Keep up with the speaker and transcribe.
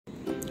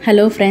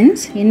Hello friends,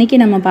 இன்னைக்கு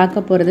நம்ம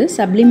பார்க்க போகிறது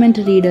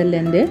supplementary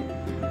readerலேருந்து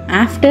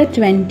After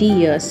 20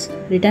 Years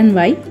written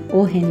by O.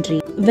 Henry.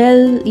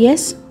 Well,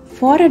 yes,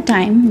 for a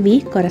time we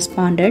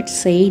corresponded,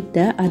 said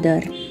the other.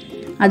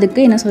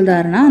 அதுக்கு என்ன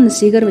சொல்கிறாருன்னா, அந்த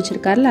ஸ்டிக்கர்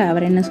வச்சுருக்கார்ல,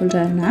 அவர் என்ன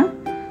சொல்கிறாருன்னா,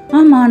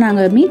 ஆமாம்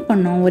நாங்கள் மீட்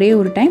பண்ணோம், ஒரே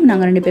ஒரு டைம்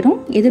நாங்கள் ரெண்டு பேரும்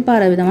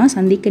எதிர்பாராத விதமாக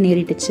சந்திக்க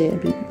நேரிட்டுச்சு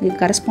அப்படின்னு. இது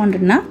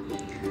கரஸ்பாண்டட்னா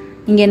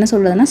இங்கே என்ன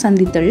சொல்கிறதுனா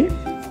சந்தித்தல்.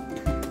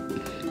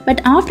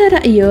 But after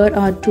a year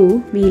R two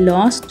we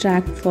lost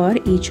track for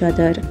each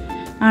other.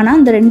 ஆனால்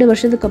அந்த 2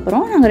 வருஷத்துக்கு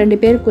அப்புறம் நாங்கள் 2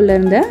 பேருக்குள்ளே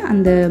இருந்த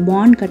அந்த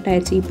பாண்ட் கட்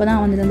ஆயிடுச்சு. இப்போ தான்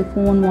வந்துட்டு அந்த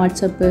ஃபோன்,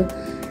 வாட்ஸ்அப்பு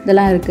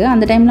இதெல்லாம் இருக்குது.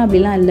 அந்த டைமில்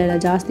அப்படிலாம் இல்லை,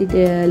 ஜாஸ்தி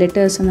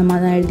லெட்டர்ஸ் அந்த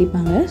மாதிரி தான்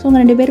எழுதிப்பாங்க. ஸோ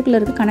உங்கள் 2 பேருக்குள்ளே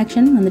இருக்க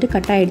கனெக்ஷன் வந்துட்டு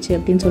கட் ஆகிடுச்சு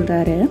அப்படின்னு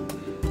சொல்கிறாரு.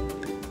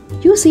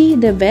 You see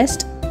the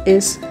west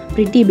is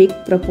pretty big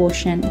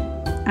proportion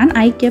and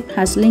I kept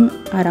hustling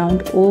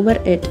around over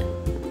it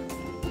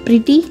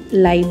pretty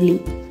lively.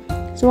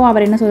 So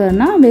அவர் என்ன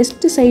சொல்கிறாருன்னா,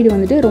 வெஸ்ட் சைடு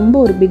வந்துட்டு ரொம்ப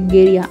ஒரு பிக்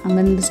ஏரியா,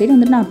 அங்கே இந்த சைடு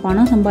வந்துட்டு நான்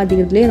பணம்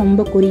சம்பாதிக்கிறதுலேயே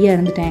ரொம்ப குறியாக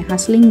இருந்துட்டேன்.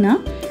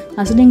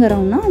 ஹஸ்லிங்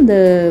அரவுன்னா அந்த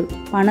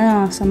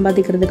பணம்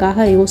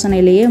சம்பாதிக்கிறதுக்காக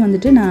யோசனையிலேயே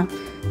வந்துட்டு நான்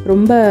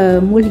ரொம்ப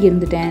மூழ்கி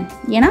இருந்துட்டேன்.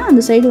 ஏன்னா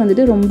அந்த சைடு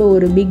வந்துட்டு ரொம்ப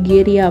ஒரு பிக்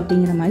ஏரியா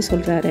அப்படிங்கிற மாதிரி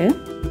சொல்கிறாரு.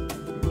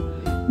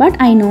 But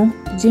I know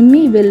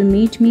Jimmy will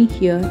meet me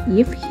here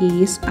if he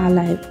is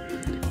alive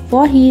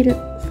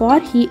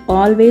for he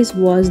always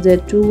was the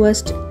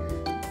ட்ரூவஸ்ட்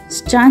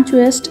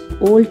ஸ்டாச்சுவஸ்ட்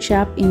volt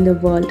சாப் இன் த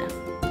வேர்ல்ட்.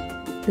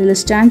 இதில்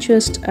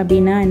ஸ்டாச்சுவஸ்ட்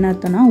அப்படின்னா என்ன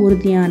அர்த்தம்னா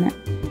உறுதியான.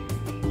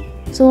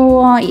 ஸோ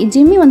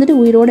ஜிம்மி வந்துட்டு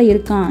உயிரோடு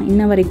இருக்கான்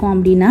இன்ன வரைக்கும்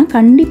அப்படின்னா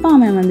கண்டிப்பாக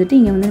அவன் வந்துட்டு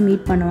இங்கே வந்து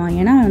மீட் பண்ணுவான்.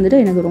 ஏன்னா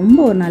வந்துட்டு எனக்கு ரொம்ப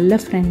ஒரு நல்ல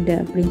ஃப்ரெண்டு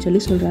அப்படின்னு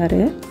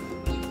சொல்கிறாரு.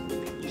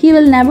 He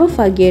will never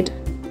forget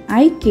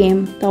I came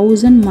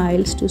 1000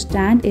 miles to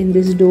stand in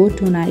this door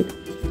tonight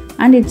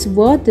and it's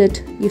worth it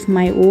if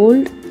my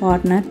old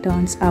partner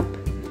turns up.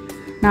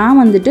 நான்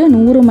வந்துட்டு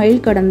 100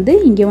 மைல் கடந்து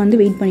இங்கே வந்து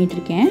வெயிட்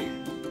பண்ணிகிட்ருக்கேன்.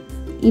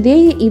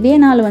 இதே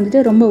நாள்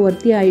வந்துட்டு ரொம்ப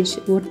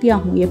ஒர்த்தி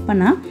ஆகும்.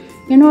 எப்போனா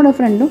என்னோடய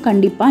ஃப்ரெண்டும்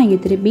கண்டிப்பாக இங்கே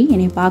திருப்பி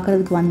என்னை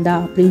பார்க்குறதுக்கு வந்தா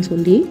அப்படின்னு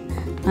சொல்லி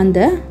அந்த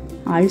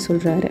ஆள்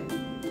சொல்கிறாரு.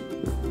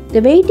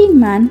 The waiting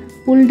man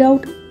pulled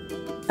out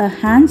a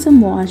handsome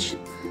watch,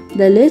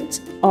 the lids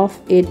of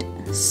it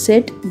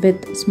set with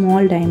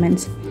small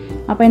diamonds.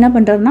 அப்போ என்ன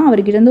பண்ணுறாருன்னா,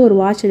 அவர்கிட்டேருந்து ஒரு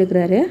வாட்ச்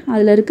எடுக்கிறாரு.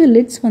 அதில் இருக்க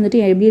லிட்ஸ்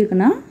வந்துட்டு எப்படி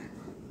இருக்குன்னா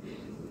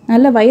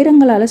நல்ல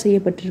வைரங்களால்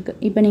செய்யப்பட்டிருக்கு.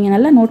 இப்போ நீங்கள்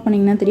நல்லா நோட்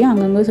பண்ணிங்கன்னா தெரியும்,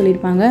 அங்கங்கே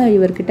சொல்லியிருப்பாங்க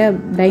இவர்கிட்ட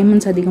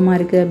டைமண்ட்ஸ் அதிகமாக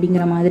இருக்குது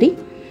அப்படிங்கிற மாதிரி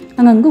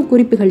அங்கங்கே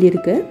குறிப்புகள்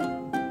இருக்குது.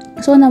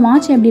 ஸோ அந்த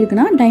வாட்ச் எப்படி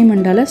இருக்குன்னா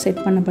டைமண்டால்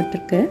செட்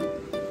பண்ணப்பட்டிருக்கு.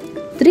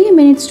 3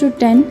 minutes to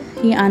 10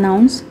 he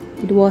announced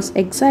it was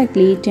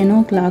exactly 10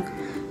 o'clock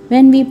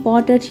when we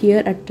parted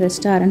here at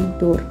restaurant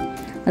door.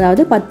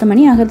 அதாவது 10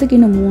 மணி ஆகிறதுக்கு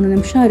இன்னும் 3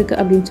 நிமிஷம் இருக்குது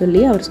அப்படின்னு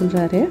சொல்லி அவர்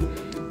சொல்கிறாரு.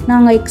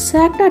 நாங்கள்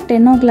எக்ஸாக்டாக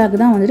 10 o'clock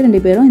தான் வந்துட்டு 2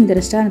 பேரும் இந்த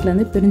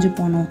ரெஸ்டாரண்ட்லேருந்து பிரிஞ்சு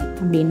போனோம்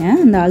அப்படின்னு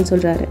அந்த ஆள்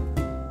சொல்கிறாரு.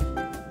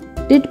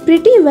 Did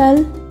pretty well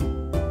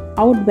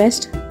out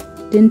west,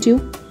 didn't you?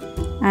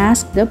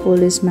 asked the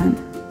policeman.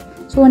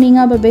 So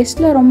நீங்கள் அப்போ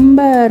வெஸ்ட்டில்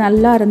ரொம்ப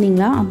நல்லா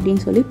இருந்தீங்களா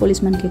அப்படின்னு சொல்லி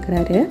போலீஸ்மேன்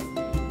கேட்குறாரு.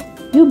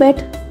 You bet.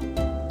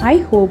 I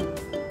hope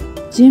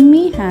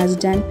Jimmy has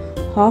done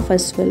half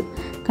as well.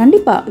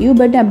 கண்டிப்பாக you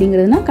bet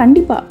அப்படிங்கிறதுனா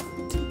கண்டிப்பாக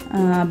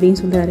அப்படின்னு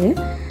சொல்கிறாரு.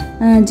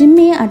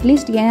 ஜிம்மி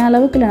அட்லீஸ்ட் என்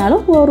அளவுக்கு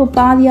இல்லைனாலும் ஒரு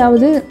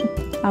பாதியாவது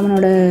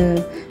அவனோட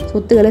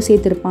சொத்துக்களை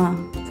சேர்த்துருப்பான்,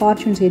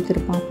 ஃபார்ச்சூன்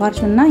சேர்த்துருப்பான்.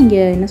 ஃபார்ச்சூன்னா இங்கே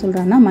என்ன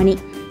சொல்கிறான்னா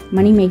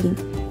மணி மேக்கிங்.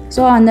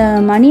 ஸோ அந்த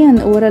மணி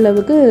அந்த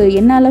ஓரளவுக்கு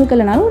என்ன அளவுக்கு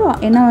இல்லைனாலும்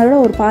என்னோட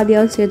ஒரு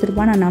பாதியாவது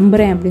சேர்த்துருப்பான் நான்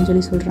நம்புகிறேன் அப்படின்னு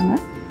சொல்லி சொல்கிறாங்க.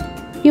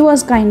 He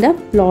was kind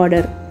of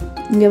ப்ளாடர்.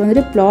 இங்கே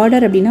வந்துட்டு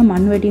ப்ளாடர் அப்படின்னா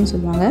மண்வெட்டின்னு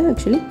சொல்லுவாங்க.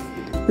 Actually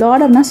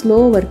ப்ளாடர்னால் slow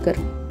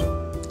worker.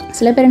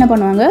 சில பேர் என்ன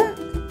பண்ணுவாங்க,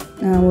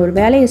 ஒரு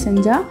வேலையை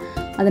செஞ்சால்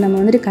அதை நம்ம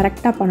வந்துட்டு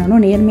கரெக்டாக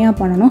பண்ணணும், நேர்மையாக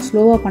பண்ணணும்,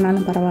 ஸ்லோவாக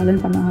பண்ணாலும்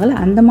பரவாயில்லன்னு பண்ணுவாங்கள்ல,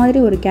 அந்த மாதிரி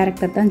ஒரு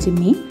கேரக்டர் தான்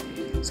ஜிம்மி.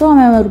 ஸோ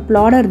அவன் ஒரு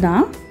ப்ளாடர்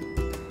தான்.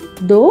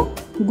 தோ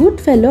good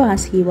fellow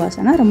as he was,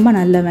 ஆனால் ரொம்ப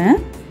நல்லவன்.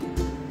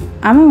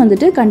 அவன்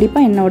வந்துட்டு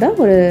கண்டிப்பாக என்னோட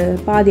ஒரு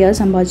பாதியாவது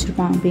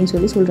சம்பாதிச்சிருப்பான்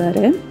அப்படின்னு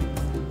சொல்கிறாரு.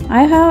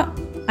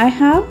 I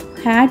have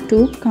had to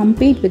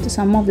compete with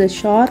some of the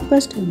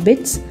sharpest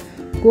விட்ஸ்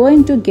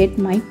going to get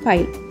my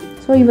file.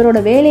 So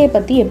இவரோட வேலையை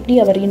பற்றி எப்படி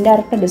அவர்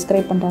இன்டைரக்டாக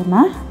டிஸ்கிரைப்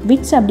பண்ணுறாருன்னா,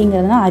 விட்ஸ்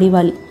அப்படிங்கிறதுனா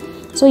அறிவாளி.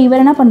 ஸோ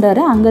இவர் என்ன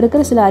பண்ணுறாரு, அங்கே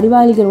இருக்கிற சில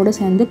அறிவாளிகளோடு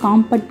சேர்ந்து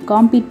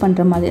காம்பீட்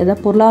பண்ணுற மாதிரி,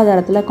 அதாவது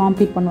பொருளாதாரத்தில்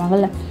காம்பீட்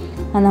பண்ணுவாங்கள்ல,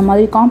 அந்த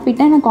மாதிரி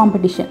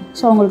காம்படிஷன்.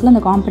 ஸோ அவங்களுக்குள்ள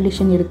அந்த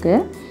காம்படிஷன்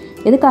இருக்குது.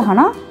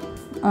 எதுக்காகனா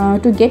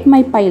டு கெட் மை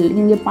பைல்.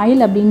 இங்கே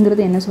பைல்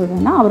அப்படிங்கிறது என்ன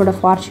சொல்கிறேன்னா அவரோட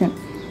ஃபார்ச்சூன்.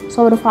 ஸோ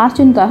அவர்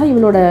ஃபார்ச்சூனுக்காக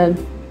இவளோட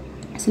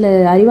சில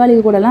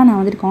அறிவாளிகள் கூடலாம் நான்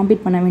வந்துட்டு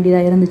காம்பீட் பண்ண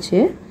வேண்டியதாக இருந்துச்சு.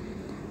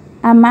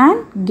 A man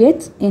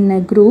gets in a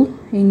groove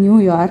in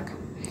New York.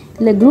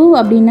 இல்லை க்ரூவ்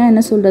அப்படின்னா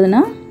என்ன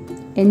சொல்கிறதுனா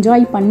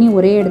என்ஜாய் பண்ணி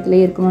ஒரே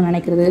இடத்துலையே இருக்கணும்னு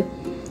நினைக்கிறது,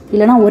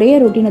 இல்லைனா ஒரே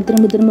ரொட்டீனை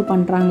திரும்ப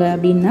பண்ணுறாங்க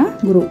அப்படின்னா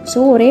குரு. ஸோ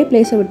ஒரே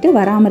பிளேஸை விட்டு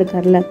வராமல்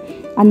இருக்கார்ல,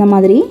 அந்த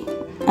மாதிரி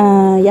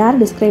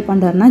யார் டிஸ்கிரைப்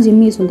பண்ணுறாருன்னா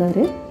ஜிம்மி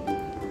சொல்கிறாரு.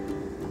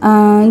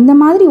 இந்த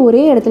மாதிரி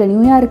ஒரே இடத்துல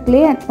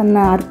நியூயார்க்லேயே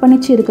தன்னை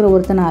அர்ப்பணித்து இருக்கிற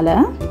ஒருத்தனால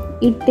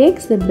it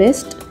takes the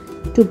best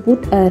to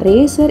put a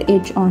racer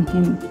edge on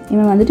him.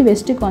 இவன் வந்துட்டு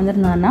வெஸ்ட்டுக்கு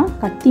வந்துருந்தான்னா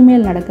கத்தி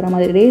மேல் நடக்கிற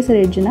மாதிரி. ரேசர்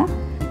எட்ஜுனா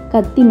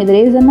கத்தி மீது,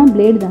 ரேசர்னால்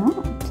பிளேடு தான்,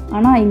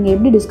 ஆனால் இங்கே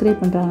எப்படி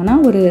டிஸ்கிரைப் பண்ணுறாங்கன்னா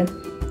ஒரு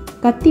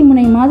கத்தி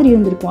முனை மாதிரி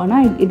இருந்திருக்கும்,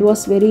 ஆனால் it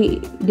was very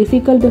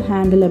difficult to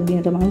handle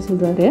அப்படின்ற மாதிரி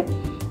சொல்கிறாரு.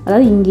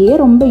 அதாவது இங்கேயே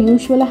ரொம்ப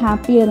யூஸ்வலாக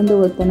ஹாப்பியாக இருந்த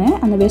ஒருத்தனை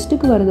அந்த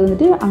வெஸ்ட்டுக்கு வர்றது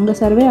வந்துட்டு அங்கே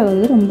சர்வே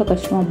ஆகிறது ரொம்ப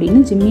கஷ்டம்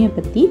அப்படின்னு ஜிம்மியை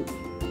பற்றி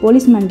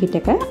போலீஸ்மேன்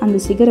கிட்டக்க அந்த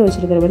சிகரை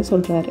வச்சுருக்கிறவர்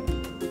சொல்கிறாரு.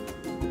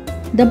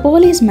 The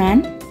policeman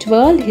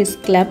twirled his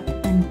club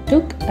and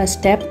took a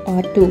step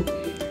or two.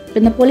 இப்போ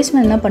இந்த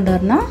போலீஸ்மேன் என்ன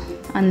பண்ணுறாருன்னா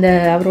அந்த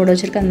அவரோட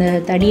வச்சுருக்க அந்த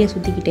தடியை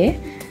சுற்றிக்கிட்டே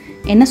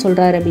என்ன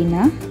சொல்கிறாரு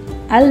அப்படின்னா,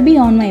 I'll be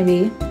on my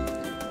way.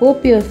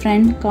 Hope your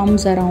friend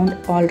comes around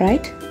all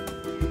right.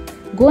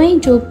 Going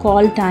to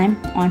call time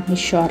on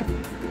his shore.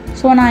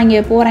 So நான்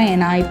இங்கே போகிறேன்,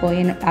 நான்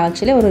இப்போது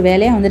ஆக்சுவலி ஒரு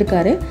வேலையாக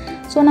வந்திருக்காரு,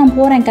 ஸோ நான்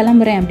போகிறேன்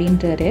கிளம்புறேன்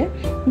அப்படின்றாரு.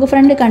 உங்கள்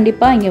ஃப்ரெண்டு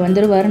கண்டிப்பாக இங்கே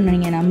வந்துடுவாருன்னு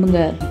நீங்கள் நம்புங்க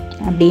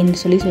அப்படின்னு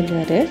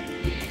சொல்கிறாரு.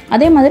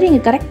 அதே மாதிரி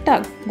இங்கே கரெக்டாக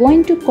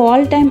going to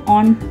call time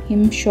on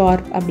him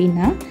sharp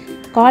அப்படின்னா,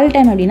 கால்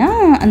டைம் அப்படின்னா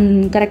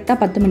கரெக்டாக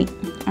 10 மணி,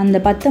 அந்த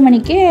 10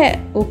 மணிக்கே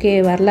ஓகே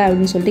வரல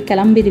அப்படின்னு சொல்லிட்டு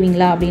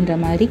கிளம்பிடுவீங்களா அப்படின்ற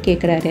மாதிரி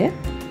கேட்குறாரு.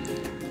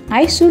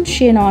 ஐ சுட்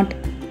ஷே நாட்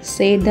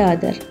சே த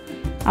அதர்,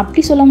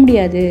 அப்படி சொல்ல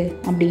முடியாது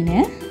அப்படின்னு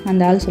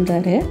அந்த ஆள்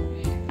சொல்கிறாரு.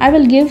 I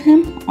will give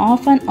him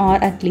of an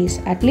or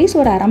at least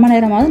ஒரு அரை மணி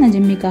நேரமாவது நான்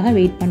ஜிம்மிக்காக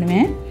வெயிட்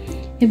பண்ணுவேன்.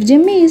 If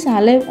Jimmy is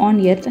alive on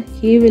earth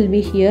he will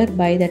be here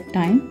by that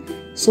time.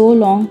 So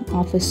long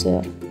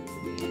officer.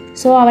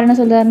 So அவர் என்ன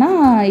சொல்கிறாருன்னா,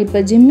 இப்போ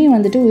ஜிம்மி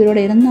வந்துட்டு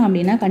உயிரோடு இருந்தான்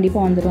அப்படின்னா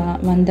கண்டிப்பாக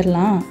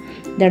வந்துடலாம்,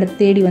 இந்த இடத்த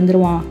தேடி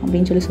வந்துடுவான்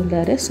அப்படின்னு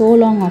சொல்கிறாரு. ஸோ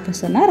லாங்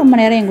ஆஃபீஸர்னால் ரொம்ப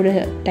நேரம் என் கூட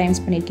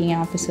டைம்ஸ் பண்ணியிருக்கீங்க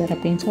ஆஃபீஸர்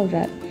அப்படின்னு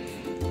சொல்கிறார்.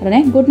 உடனே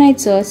குட்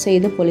நைட் சார்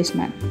செய்து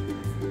போலீஸ்மேன்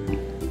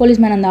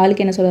அந்த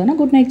ஆளுக்கு என்ன சொல்கிறாருன்னா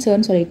குட் நைட்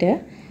சார்னு சொல்லிட்டு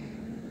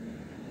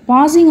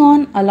passing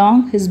on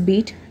along his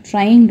beat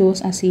drying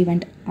dose as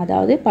event,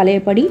 அதாவது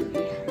பழையபடி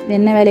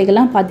என்ன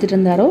வேலைகள்லாம் பார்த்துட்டு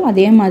இருந்தாரோ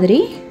அதே மாதிரி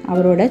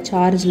அவரோட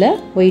சார்ஜில்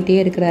போயிட்டே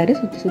இருக்கிறாரு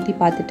சுற்றி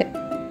பார்த்துட்டு.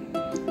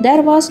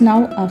 There was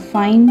now a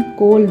fine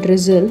gold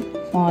drizzle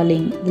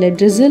falling. இதில்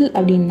ட்ரிசில்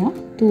அப்படின்னா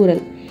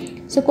தூறல்.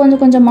 ஸோ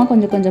கொஞ்சம்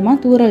கொஞ்சமாக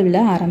தூறல் விழ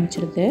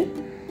ஆரம்பிச்சிருது.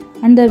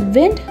 அந்த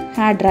wind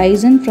had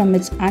Ryzen from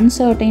its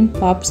uncertain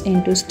puffs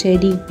into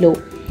steady flow.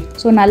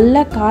 So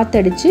நல்லா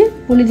காற்றடிச்சு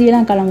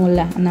புழுதியெல்லாம்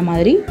கிளம்பும்ல, அந்த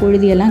மாதிரி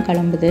புழுதியெல்லாம்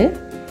கிளம்புது.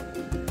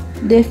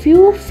 The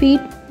few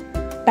feet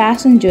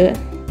passenger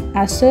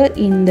usher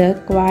in the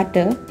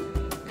quarter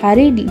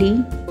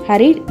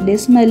hurried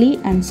dismally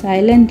and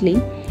silently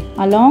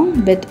along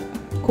with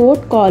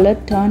coat collar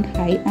turned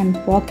high and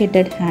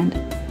pocketed hand.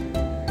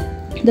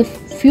 The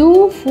few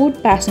foot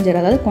passenger,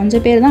 அதாவது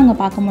கொஞ்சம் பேர் தான் அங்கே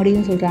பார்க்க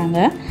முடியும்னு சொல்கிறாங்க.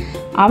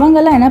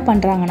 அவங்கெல்லாம் என்ன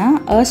பண்ணுறாங்கன்னா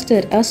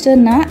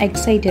அர்ஸ்டர்னா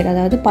எக்ஸைட்டட்,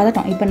 அதாவது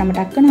பதட்டம். இப்போ நம்ம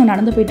டக்குன்னு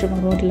நடந்து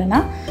போயிட்டுருக்கோம் ரோட்லனா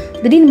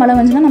திடீர்னு மழை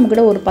வந்துச்சுன்னா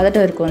நம்மக்கிட்ட ஒரு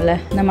பதட்டம் இருக்கும்ல,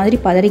 இந்த மாதிரி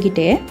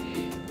பதறிக்கிட்டே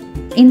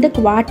இந்த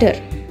குவார்ட்டர்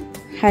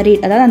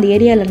ஹரிட், அதாவது அந்த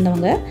ஏரியாவில்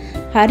இருந்தவங்க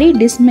ஹரி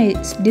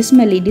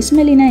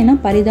டிஸ்மெலினா என்ன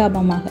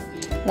பரிதாபமாக,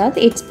 அதாவது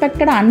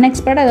எக்ஸ்பெக்டடாக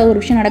அன்எக்ஸ்பெக்டடாக ஏதாவது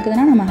ஒரு விஷயம்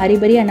நடக்குதுன்னா நம்ம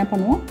ஹரிபரியாக என்ன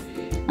பண்ணுவோம்,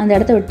 அந்த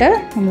இடத்த விட்டு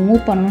நம்ம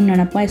மூவ் பண்ணணும்னு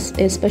நினைப்போம்.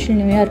 எஸ்பெஷலி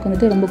நியூயார்க்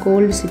வந்துட்டு ரொம்ப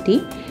கோல்டு சிட்டி.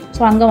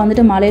 ஸோ அங்கே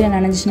வந்துட்டு மழையில்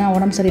நனைஞ்சிச்சுன்னா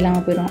உடம்பு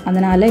சரியில்லாமல் போயிடும்.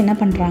 அதனால் என்ன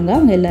பண்ணுறாங்க,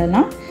 அவங்க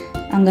எல்லாம்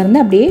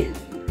அங்கேருந்து அப்படியே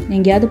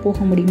எங்கேயாவது போக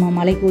முடியுமா,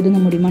 மலைக்கு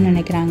ஒதுங்க முடியுமான்னு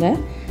நினைக்கிறாங்க.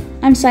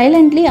 And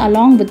silently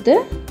along with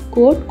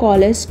code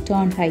callers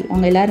turn high,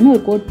 அவங்க எல்லாருமே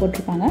ஒரு கோட்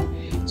போட்டிருப்பாங்க.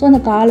 ஸோ அந்த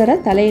காலரை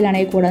தலையில்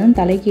அணையக்கூடாதுன்னு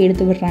தலைக்கு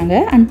எடுத்து விடுறாங்க.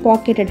 அண்ட்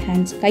பாக்கெட்டட்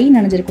ஹேண்ட்ஸ், கை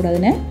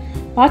நனைஞ்சிடக்கூடாதுன்னு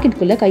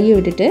பாக்கெட்டுக்குள்ளே கையை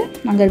விட்டுட்டு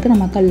அங்கே இருக்கிற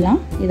மக்கள்லாம்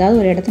ஏதாவது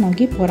ஒரு இடத்த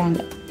நோக்கி போகிறாங்க.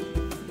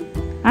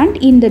 And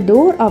in the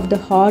door of the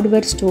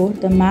hardware store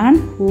the man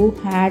who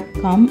had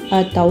come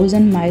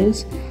 1000 miles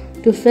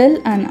to fill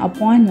an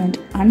appointment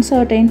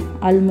uncertain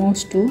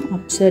almost to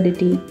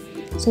absurdity.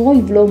 So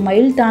இவ்வளோ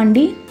மைல்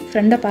தாண்டி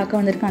ஃப்ரெண்டை பார்க்க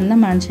வந்திருக்க அந்த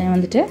மனுஷன்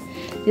வந்துட்டு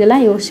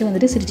இதெல்லாம் யோசிச்சு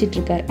வந்துட்டு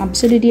சிரிச்சிட்ருக்காரு.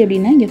 அப்சர்டிட்டி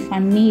அப்படின்னா இங்கே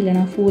ஃபன்னி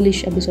இல்லைனா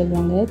ஃபூலிஷ் அப்படி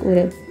சொல்லுவாங்க,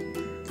 ஒரு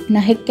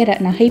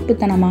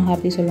நகைப்புத்தனமாக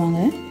அப்படி சொல்லுவாங்க.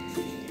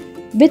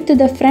 With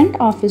the friend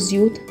of his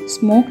youth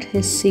smoked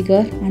his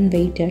Shikhar and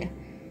weighted.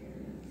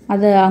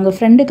 அதை அவங்க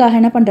ஃப்ரெண்டுக்காக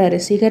என்ன பண்ணுறாரு,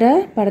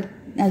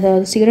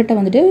 அதாவது சிகரெட்டை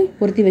வந்துட்டு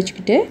பொருத்தி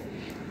வச்சுக்கிட்டு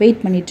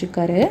wait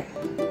பண்ணிகிட்ருக்காரு.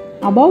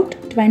 About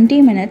 20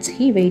 minutes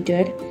he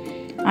waited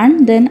and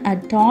then a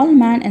tall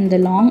man in the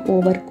long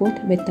overcoat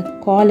with a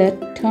collar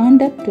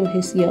turned up to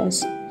his ears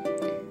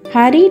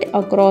hurried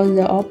across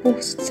the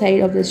opposite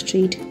side of the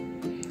street.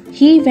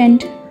 He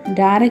went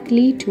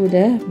directly to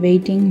the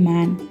waiting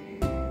man.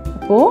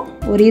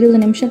 அப்போது ஒரு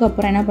 20 நிமிஷத்துக்கு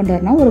அப்புறம் என்ன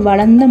பண்ணுறாருனா, ஒரு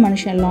வளர்ந்த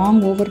மனுஷன், long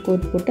over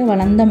coat போட்டு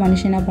வளர்ந்த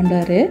மனுஷன் என்ன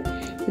பண்ணுறாரு,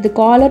 இது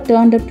collar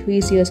turned up to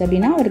his years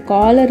அப்படின்னா ஒரு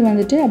காலர்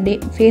வந்துட்டு அப்படியே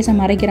ஃபேஸை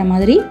மறைக்கிற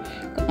மாதிரி,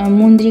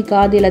 மூஞ்சி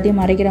காது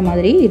எல்லாத்தையும் மறைக்கிற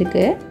மாதிரி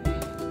இருக்குது.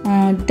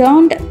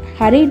 Turned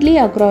ஹரிட்லி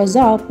across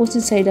the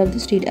opposite side of the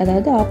street,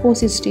 அதாவது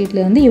ஆப்போசிட்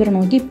ஸ்ட்ரீட்லேருந்து இவரை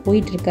நோக்கி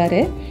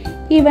போயிட்டுருக்காரு.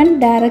 He went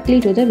directly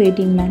to the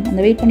waiting man, அந்த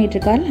வெயிட்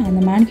பண்ணிகிட்ருக்காரு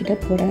அந்த மேன் கிட்ட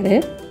போகிறாரு.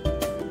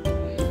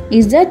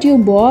 Is that you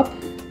pop,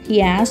 he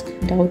ask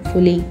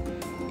டவுட்ஃபுல்லி.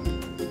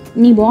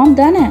 நீ பாப்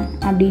தானே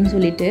அப்படின்னு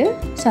சொல்லிட்டு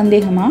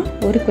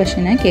சந்தேகமாக ஒரு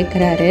கொஷனை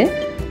கேட்குறாரு.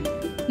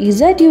 Is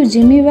that you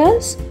Jimmy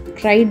Wells,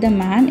 cried the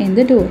man in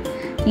the door.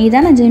 நீ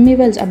தானே ஜிம்மி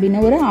வெல்ஸ்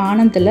அப்படின்னு ஒரு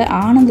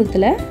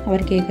ஆனந்தத்தில்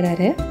அவர்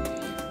கேட்குறாரு.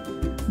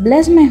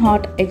 Plus my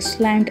heart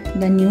எக்ஸ்லாண்ட்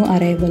the new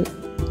arrival.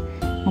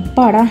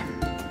 அப்பாடா,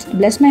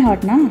 bless my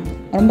heartனா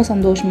ரொம்ப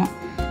சந்தோஷமாக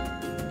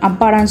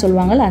அப்பாடான்னு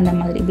சொல்லுவாங்கள்ல அந்த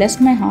மாதிரி. bless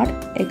my heart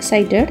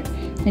excited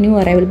the new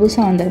arrival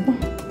புதுசாக வந்திருப்போம்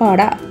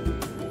அப்பாடா.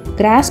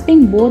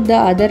 grasping both the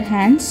other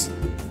hands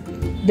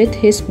with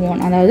his own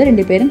அதாவது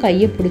 2 பேரும்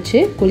கையை பிடிச்சி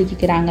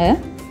குலுக்கிக்கிறாங்க.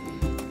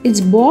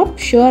 it's Bob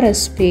sure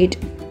as fate.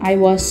 I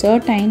was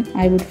certain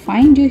I would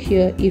find you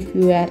here if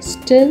you are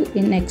still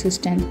in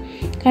existence.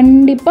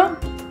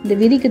 கண்டிப்பாக இந்த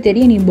விதிக்கு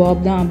தெரியும் நீ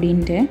பாப் தான்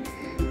அப்படின்ட்டு.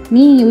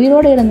 நீ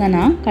உயிரோடு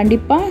இருந்தனா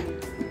கண்டிப்பாக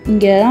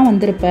இங்கே தான்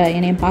வந்திருப்ப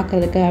என்னை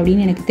பார்க்குறதுக்கு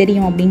அப்படின்னு எனக்கு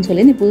தெரியும் அப்படின்னு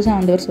சொல்லி இந்த புதுசாக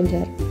வந்தவர்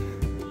சொல்கிறார்.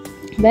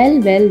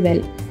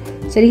 வெல்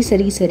சரி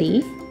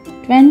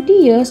 20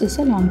 years is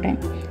a long time.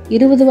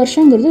 20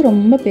 வருஷங்கிறது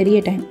ரொம்ப பெரிய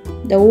time.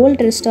 the old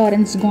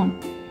restaurants gone.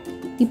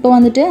 இப்போ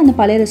வந்துட்டு அந்த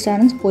பழைய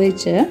ரெஸ்டாரண்ட்ஸ்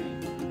போயிடுச்சு.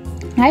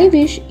 I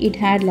wish it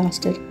had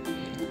lasted.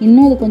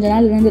 இன்னும் அது கொஞ்ச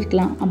நாள்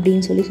இருந்திருக்கலாம்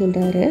அப்படின்னு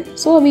சொல்கிறாரு.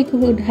 so we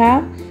could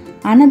have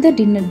another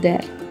dinner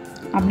there.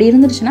 அப்படி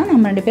இருந்துருச்சுன்னா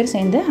நம்ம 2 பேர்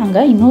சேர்ந்து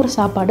அங்கே இன்னொரு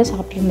சாப்பாடு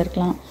சாப்பிட்டு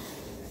இருந்திருக்கலாம்.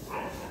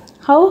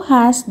 how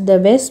has the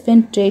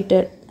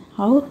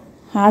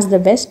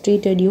west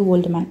treated you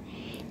old man?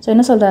 So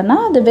என்ன சொல்கிறாருன்னா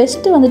the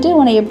west வந்துட்டு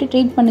உன்னை எப்படி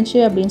ட்ரீட் பண்ணுச்சு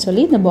அப்படின்னு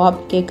சொல்லி இந்த பாப்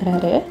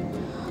கேட்குறாரு.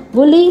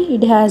 bully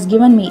it has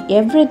given me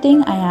everything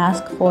I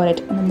ask for it.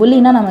 இந்த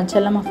புல்லினா நம்ம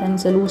செல்லம்மா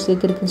ஃப்ரெண்ட்ஸ் லூஸு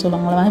இருக்குன்னு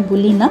சொல்லுவாங்களா, வந்து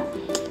புல்லினா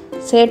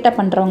சேட்டை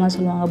பண்ணுறவங்க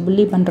சொல்லுவாங்க,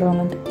 புல்லி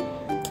பண்ணுறவங்க.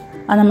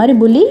 அந்த மாதிரி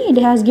புல்லி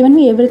it has given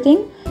me everything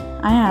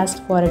I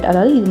asked for it.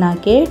 அதாவது இது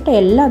நான் கேட்ட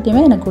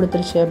எல்லாத்தையுமே எனக்கு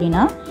கொடுத்துருச்சு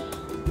அப்படின்னா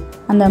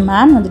அந்த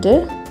மேன் வந்துட்டு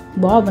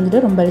பாப் வந்துட்டு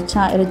ரொம்ப ரிச்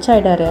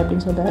ஆகிட்டாரு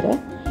அப்படின்னு சொல்கிறாரு.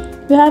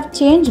 you have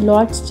changed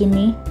lots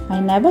Jimmy. I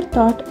never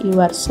thought you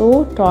were so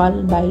tall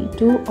by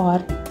 2 or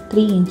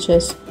 3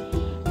 inches.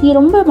 நீ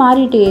ரொம்ப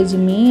மாறிட்டே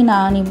ஜிம்மி,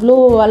 நான் இவ்வளோ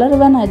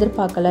வளருவேன் நான்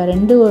எதிர்பார்க்கல,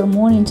 2 or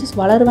 3 inches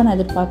வளருவேன் நான்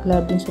எதிர்பார்க்கல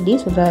அப்படின்னு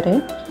சொல்கிறாரு.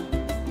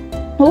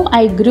 oh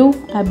I grew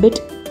a bit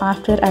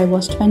after I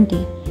was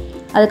 20.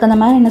 அதுக்கு அந்த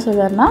மாதிரி என்ன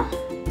சொல்கிறாருன்னா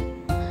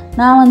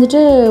நான்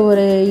வந்துட்டு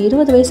ஒரு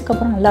 20 வயசுக்கு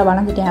அப்புறம் நல்லா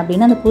வளர்ந்துட்டேன்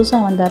அப்படின்னு அந்த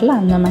புதுசாக வந்தார்ல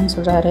அந்த மாதிரி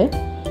சொல்கிறாரு.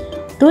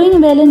 டூயிங்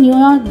வேல் இன்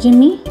நியூயார்க்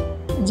ஜிம்மி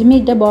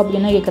கிட்ட பாப்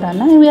என்ன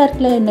கேட்குறாருன்னா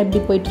நியூயார்க்கில் என்ன எப்படி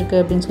போயிட்டுருக்கு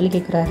அப்படின்னு சொல்லி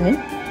கேட்குறாரு.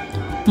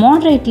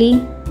 Moderately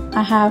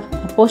I have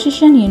a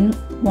position in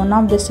one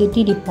of the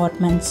city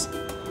departments.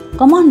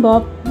 Come on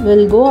pop,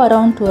 will go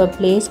around to a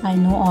place I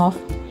know of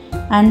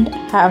and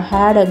have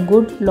had a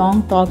good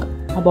long talk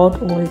about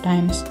volt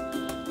times.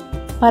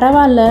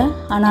 பரவாயில்ல,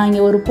 ஆனால்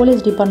இங்கே ஒரு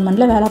police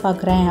டிபார்ட்மெண்ட்டில் வேலை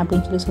பார்க்குறேன்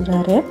அப்படின்னு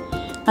சொல்கிறாரு.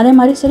 அதே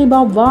மாதிரி சரி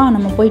பாப் வா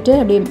நம்ம போயிட்டு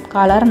அப்படியே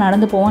காலாரம்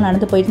நடந்து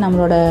போயிட்டு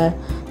நம்மளோட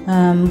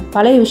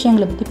பழைய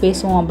விஷயங்களை பற்றி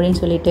பேசுவோம் அப்படின்னு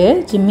சொல்லிட்டு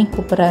ஜிம்மி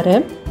கூப்பிட்றாரு.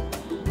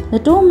 the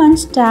 2 men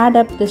stared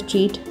up the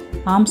street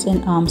arms in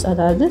arms.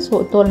 அதாவது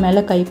தோல்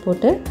மேலே கை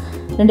போட்டு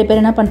 2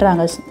 பேர் என்ன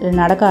பண்ணுறாங்க,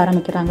 நடக்க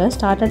ஆரம்பிக்கிறாங்க.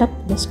 started up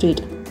the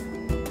street.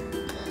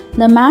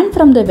 the man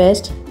from the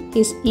west,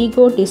 his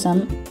egotism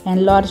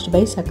enlarged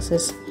by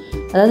success.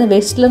 அதாவது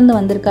வெஸ்ட்லேருந்து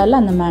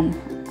வந்திருக்கார்ல அந்த மேன்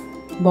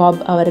பாப்,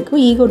 அவருக்கு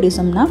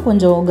ஈகோட்டிசம்னா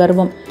கொஞ்சம்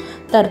கர்வம்,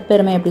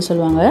 தற்பெருமை அப்படி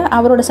சொல்லுவாங்க.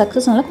 அவரோட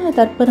சக்ஸஸ்னால கொஞ்சம்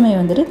தற்பெருமை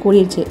வந்துட்டு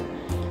கூடிடுச்சு.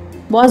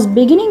 was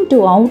beginning to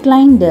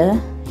outline the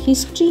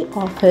history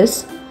of his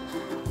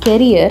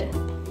career.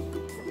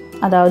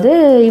 அதாவது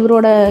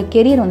இவரோட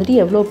கெரியர் வந்துட்டு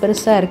எவ்வளோ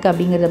பெருசாக இருக்குது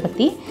அப்படிங்கிறத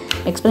பற்றி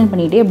எக்ஸ்பிளைன்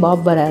பண்ணிகிட்டே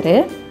பாப் வராரு.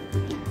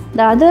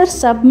 the other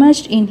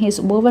submerged in his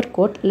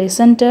overcoat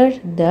listened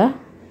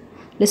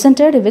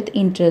with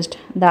interest.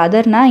 the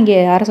otherனா இங்கே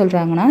யாரை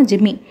சொல்கிறாங்கன்னா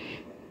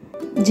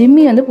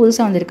ஜிம்மி வந்து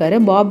புதுசாக வந்திருக்காரு.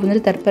 பாப்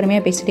வந்துட்டு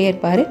தற்பெருமையாக பேசிகிட்டே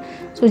இருப்பார்.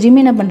 ஸோ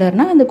ஜிம்மி என்ன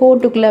பண்ணுறாருன்னா அந்த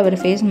கோட்டுக்குள்ளே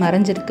அவர் ஃபேஸ்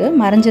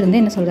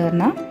மறைஞ்சிருந்து என்ன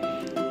சொல்கிறாருன்னா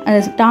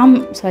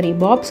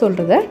பாப்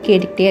சொல்கிறத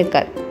கேட்டுக்கிட்டே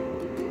இருக்கார்.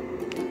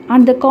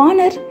 at the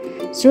corner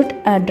stood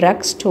a drug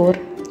store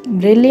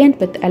brilliant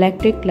with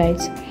electric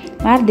lights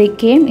where they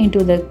came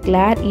into the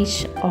glare. Each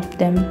of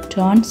them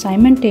turned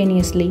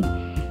simultaneously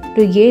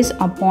to gaze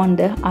upon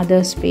the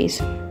other space.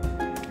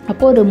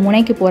 அப்போது ஒரு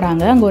முனைக்கு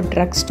போகிறாங்க. அங்கே ஒரு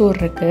ட்ரக்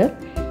ஸ்டோர் இருக்குது.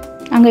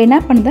 அங்கே என்ன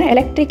பண்ணுது,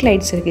 எலக்ட்ரிக்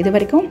லைட்ஸ் இருக்குது. இது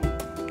வரைக்கும்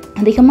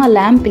அதிகமாக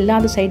லேம்ப்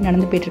இல்லாத சைடு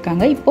நடந்து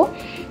போயிட்டுருக்காங்க. இப்போது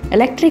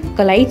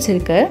எலக்ட்ரிக் லைட்ஸ்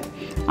இருக்குது.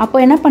 அப்போ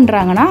என்ன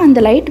பண்ணுறாங்கன்னா அந்த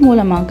லைட்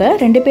மூலமாக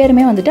 2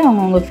 பேருமே வந்துட்டு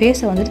அவங்கவுங்க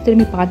ஃபேஸை வந்துட்டு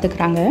திரும்பி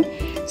பார்த்துக்கிறாங்க.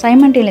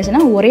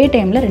 சைமல்டேனியஸ்னால் ஒரே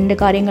டைமில் 2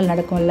 காரியங்கள்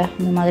நடக்கும்ல,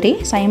 அந்த மாதிரி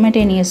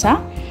சைமல்டேனியஸாக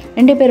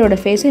 2 பேரோட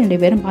ஃபேஸை 2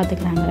 பேரும்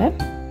பார்த்துக்கிறாங்க.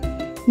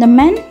 The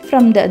man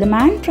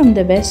from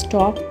the west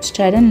stopped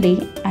suddenly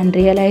and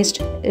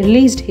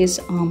released his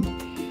arm.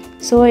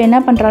 So என்ன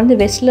பண்ணுறாரு, இந்த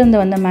வெஸ்ட்லேருந்து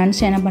வந்த மேன்ஸ்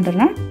என்ன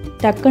பண்ணுறாருன்னா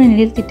டக்குன்னு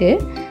நிறுத்திட்டு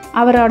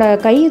அவரோட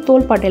கை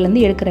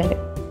தோள்பாட்டையிலேருந்து எடுக்கிறாரு.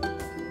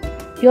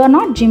 You are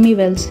not Jimmy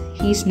Wells,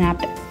 he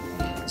snapped.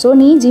 So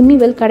நீ ஜிம்மி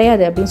வெல்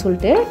கிடையாது அப்படின்னு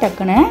சொல்லிட்டு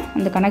டக்குன்னு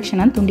அந்த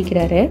கனெக்ஷனை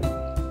துண்டிக்கிறாரு.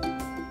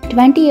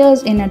 20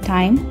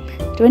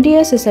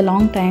 years is a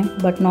long time,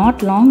 but not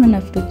long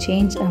enough to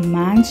change a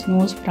man's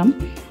nose from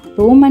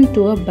Roman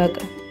to a bug.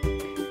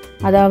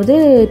 அதாவது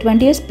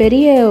 20 years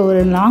பெரிய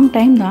ஒரு லாங்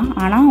டைம் தான்.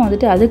 ஆனால்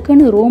வந்துட்டு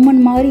அதுக்குன்னு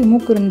ரோமன் மாதிரி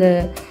மூக்கு இருந்த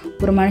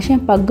ஒரு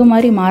மனுஷன் பக்கு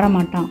மாதிரி மாற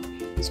மாட்டான்.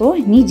 ஸோ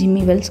நீ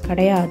ஜிம்மி வெல்ஸ்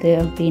கிடையாது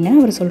அப்படின்னு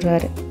அவர்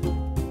சொல்கிறாரு.